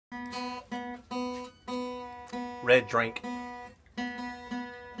red drink.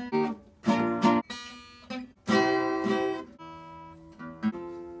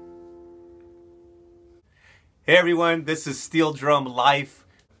 Hey everyone, this is Steel Drum Life.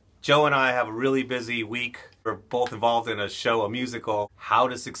 Joe and I have a really busy week. We're both involved in a show, a musical, How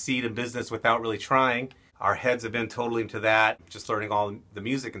to Succeed in Business Without Really Trying. Our heads have been totally into that, just learning all the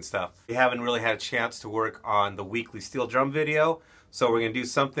music and stuff. We haven't really had a chance to work on the weekly steel drum video, so we're going to do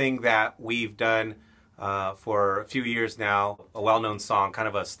something that we've done for a few years now, a well-known song, kind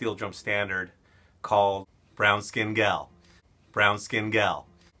of a steel drum standard, called Brown Skin Gal. Brown Skin Gal.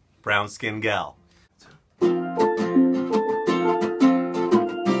 Brown Skin Gal.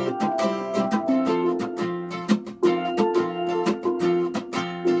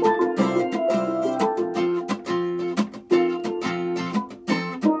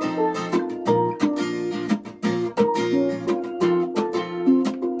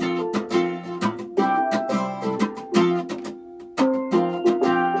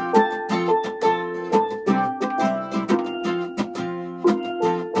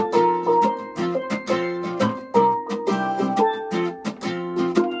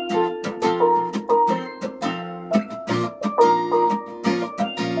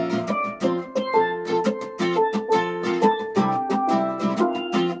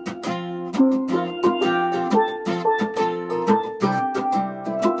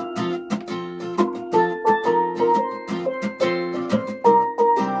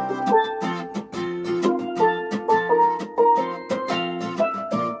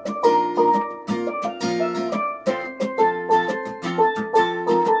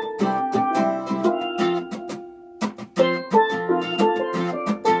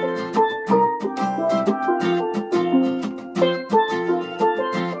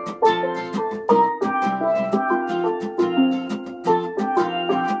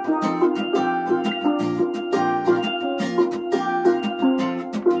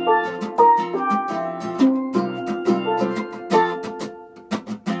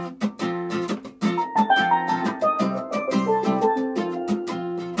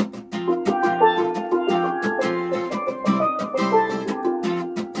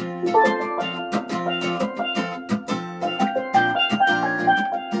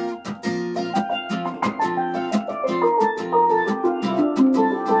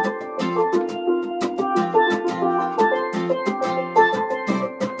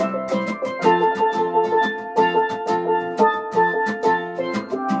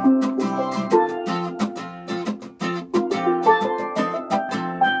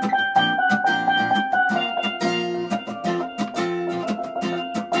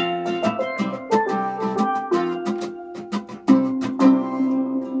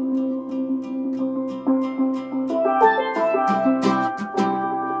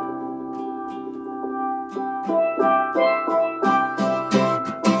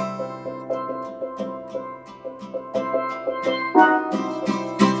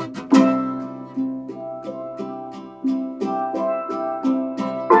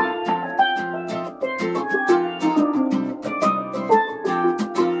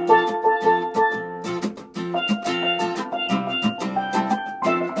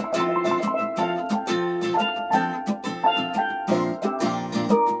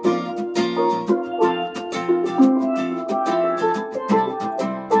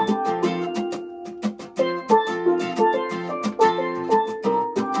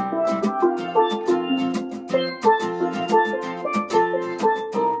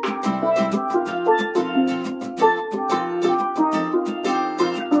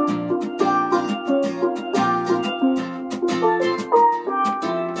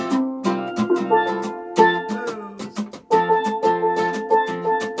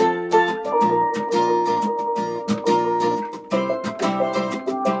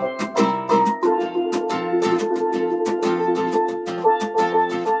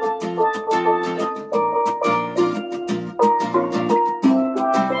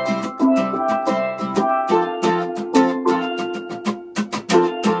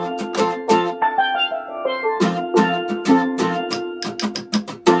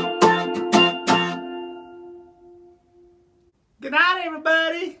 Good night,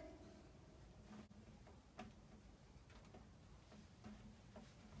 everybody.